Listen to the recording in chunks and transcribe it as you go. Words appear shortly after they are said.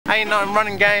Ain't nothing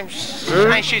running games.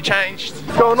 Ain't shit changed.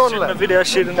 What's going on, like? The video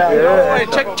shooting out. Yeah. Hey,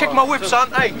 check my whip,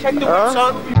 son. Hey, check the whip,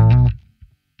 son.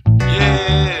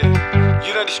 Yeah.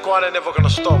 You know the squad ain't never gonna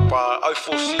stop,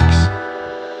 046.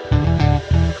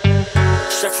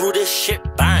 Sefru, this shit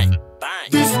bang, bang.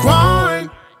 This grind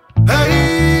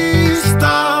ain't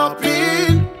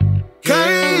stopping.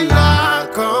 Can't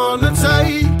not gonna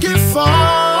take it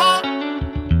far.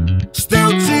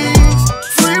 Still tease,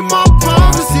 free my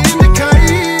brothers in the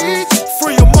cage.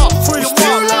 Free them up, free them up.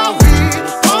 Still out here,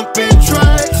 pumping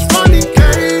tracks, running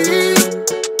game.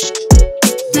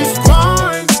 This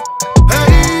grind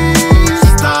ain't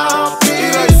stopping.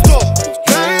 It ain't stopping.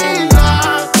 Can't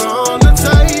not gonna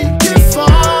take it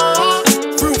far.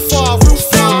 Real far, real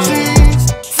far. Still tease,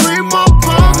 free my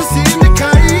brothers in the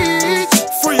cage.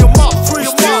 Free them up, free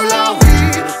them up. Still out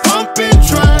here, pumping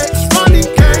tracks, running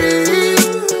game.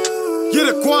 Yeah,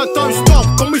 the grind don't stop.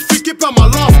 Got me thinking about my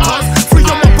last cause. Free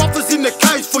all my brothers in the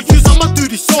cage. For years I'ma do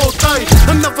this all day.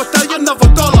 Another day, another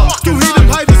dollar. Still hear them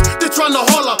haters, they're trying to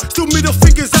holler. Still middle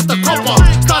fingers at the copper.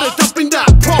 Started up in that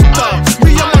Proctor.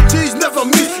 Me and my G's never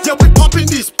miss. Yeah, we pumping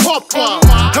this proper.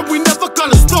 And we never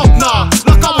gonna stop now.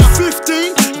 Like I was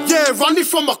 15, yeah, running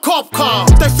from a cop car.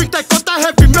 They think they got that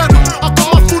heavy metal. I got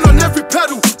my foot on every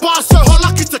pedal. But I so hot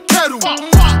like it's a kettle.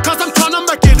 Cause I'm trying to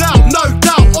make it out, no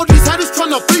doubt. All these haters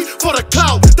trying to beat for the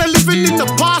clout. They living in the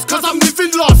past cause I'm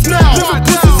living life now. Living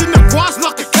pussies in the grass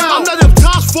like a cow. I know them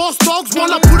task force dogs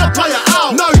wanna put a player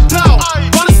out, no doubt.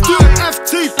 But it's still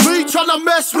FTP trying to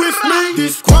mess with me.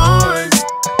 This grind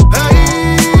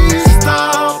ain't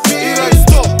stopping. It ain't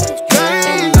stopping.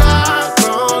 Ain't not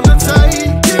gonna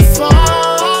take it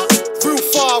far. Real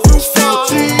far, real far.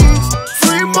 Tease,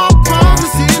 free my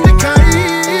brothers in the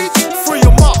cage. Free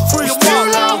them up, free them up.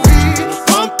 Still out here,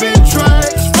 pumping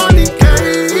tracks, running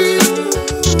game.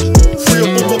 Free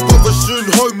up all my brothers soon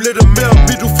home, let them out.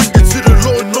 Middle finger to the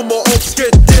law, and all my ops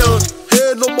get down.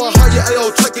 Hand on my higher,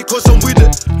 I'll take it cause I'm with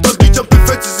it. Don't be jumping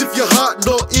fences if your heart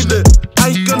not in it.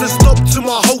 Ain't gonna stop till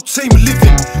my whole team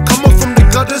living. Come up from the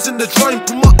gutters and the drain,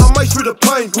 put my arm through the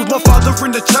pain. With my father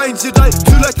in the chains, it ain't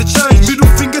too late to change. Middle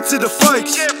finger to the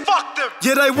face. Yeah, fuck them.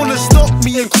 Yeah, they wanna stop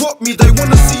me and crop me, they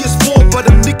wanna see us fall. But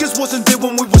them niggas wasn't there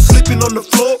when we were sleeping on the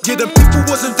floor. Yeah, them people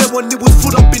wasn't there when it was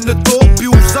foot up in the door.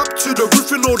 Bills up to the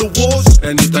roof in all the walls.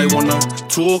 And if they wanna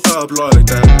talk up like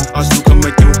that, I still can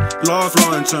make your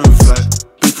lifeline turn flat.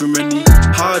 Been through many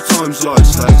hard times like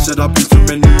that. Said I've been through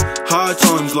many hard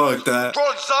times like that.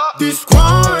 This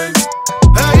grind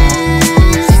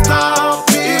ain't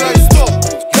stopping. It ain't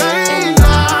stopping. Ain't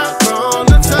not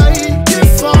gonna take it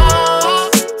far.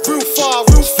 Real far,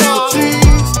 real far.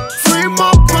 Tease, free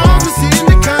my brothers in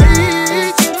the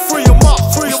cage. Free them up,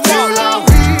 free them up. Still out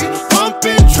here,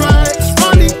 pumping tracks,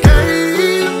 running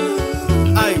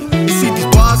game. Ay, you see these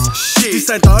bars? Shit, this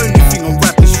ain't the only thing I'm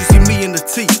rapping. You see me in the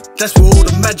T, that's where all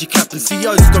the magic happens.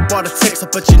 CEOs go by the text,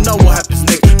 but you know what happens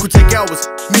next. Could take hours,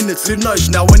 minutes, who knows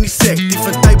now any sec.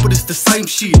 Different day, but it's the same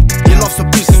shit. You lost a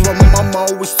business, what my mama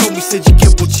always told me. Said you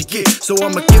get what you get, so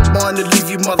I'ma get mine and leave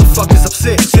you motherfuckers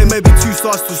upset. There may be two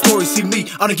sides to a story, see me,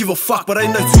 I don't give a fuck. But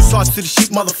ain't no two sides to the shit,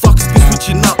 motherfuckers be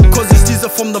switching up. Cause this is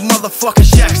from the motherfucking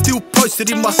shack. Still posted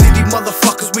in my city,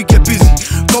 motherfuckers, we get busy.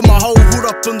 Got my whole hood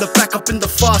up on the back, up in the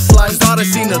fast lane. Started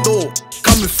seen it all.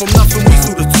 Coming from nothing, we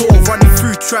saw the tour. Running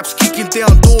through traps, kicking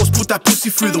down doors. Put that pussy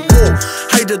through the wall.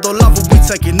 Hated or love it, we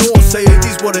taking all. Say it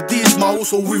is what it is, my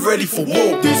so we ready for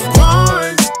war. This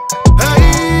grind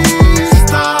ain't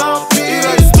stopping. It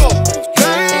ain't stopping.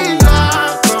 Ain't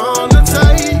not gonna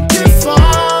take it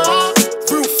far.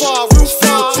 Real far, real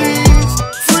far. Tease,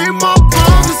 free my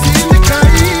brothers in the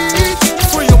cage.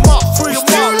 Free them up, free them up.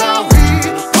 Still out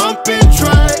here, pumping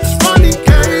tracks, running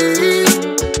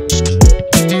game.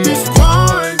 This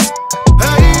grind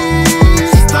ain't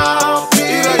stopping.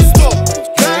 It ain't stopping.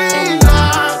 Ain't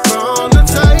not gonna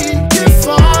take it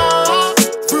far.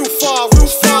 Real far, real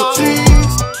far.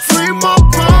 Tease, free my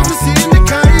brothers in the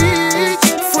cage.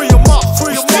 Free them up,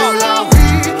 free them up. Still out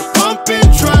here, pumping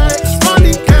tracks,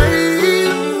 running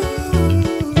game.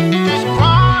 This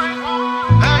grind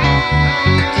ain't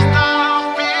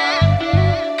stopping.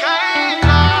 Ain't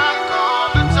not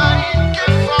gonna take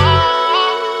it far.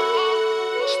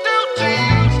 Still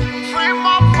tease, free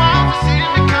my brothers in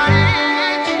the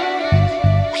cage.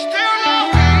 We still out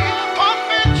here,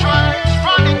 pumping tracks,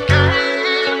 running game.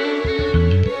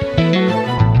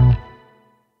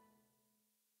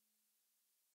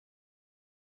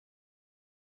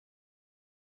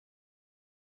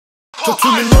 Talk to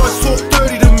me nice, talk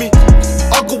dirty to me.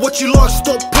 I got what you like,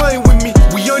 stop playing with me.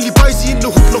 We only basy in the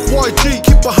hook like YG.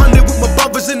 Keep 100 with my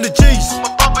brothers in the G's.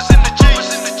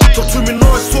 Talk to me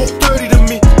nice, talk dirty to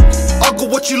me. I got Nigga,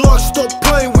 what you like? Stop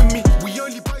playing with me.